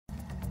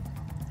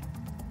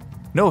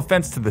No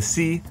offense to the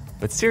sea,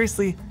 but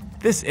seriously,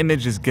 this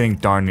image is getting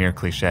darn near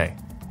cliche.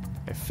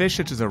 If fish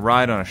hitches a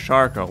ride on a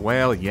shark or a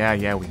whale,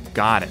 yeah, we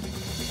got it.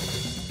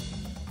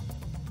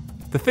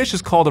 The fish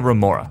is called a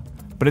remora,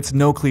 but it's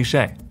no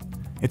cliche.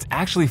 It's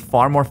actually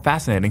far more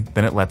fascinating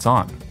than it lets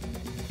on.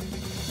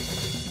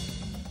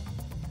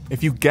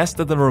 If you guessed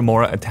that the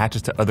remora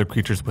attaches to other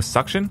creatures with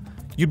suction,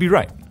 you'd be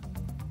right.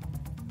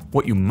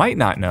 What you might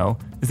not know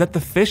is that the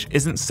fish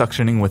isn't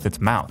suctioning with its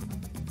mouth.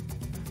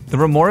 The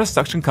remora's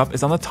suction cup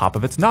is on the top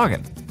of its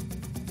noggin.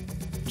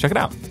 Check it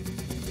out.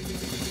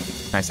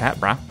 Nice hat,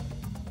 brah.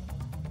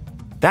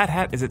 That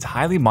hat is its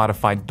highly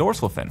modified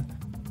dorsal fin,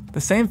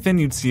 the same fin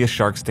you'd see a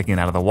shark sticking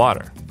out of the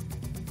water.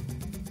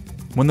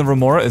 When the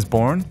remora is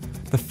born,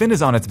 the fin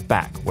is on its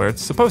back, where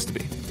it's supposed to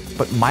be,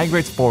 but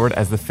migrates forward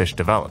as the fish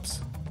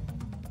develops.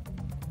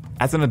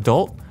 As an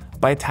adult,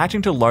 by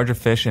attaching to larger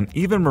fish and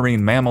even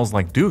marine mammals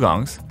like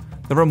dugongs,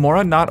 the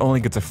remora not only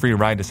gets a free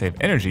ride to save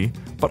energy,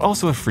 but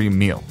also a free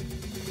meal.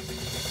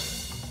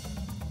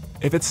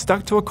 If it's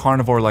stuck to a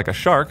carnivore like a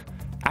shark,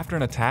 after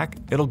an attack,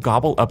 it'll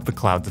gobble up the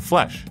clouds of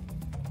flesh.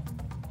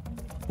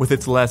 With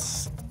its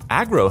less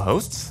aggro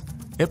hosts,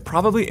 it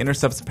probably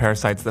intercepts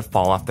parasites that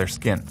fall off their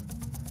skin.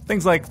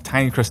 Things like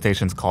tiny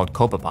crustaceans called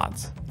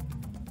copepods.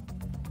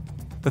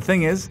 The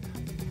thing is,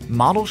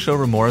 models show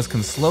remoras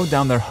can slow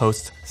down their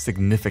hosts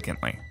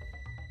significantly.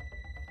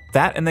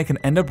 That and they can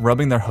end up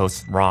rubbing their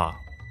hosts raw.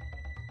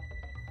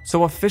 So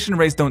while fish and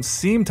rays don't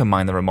seem to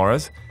mind the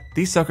remoras,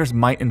 these suckers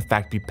might in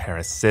fact be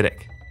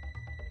parasitic.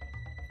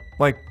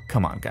 Like,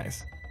 come on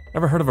guys,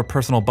 ever heard of a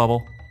personal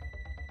bubble?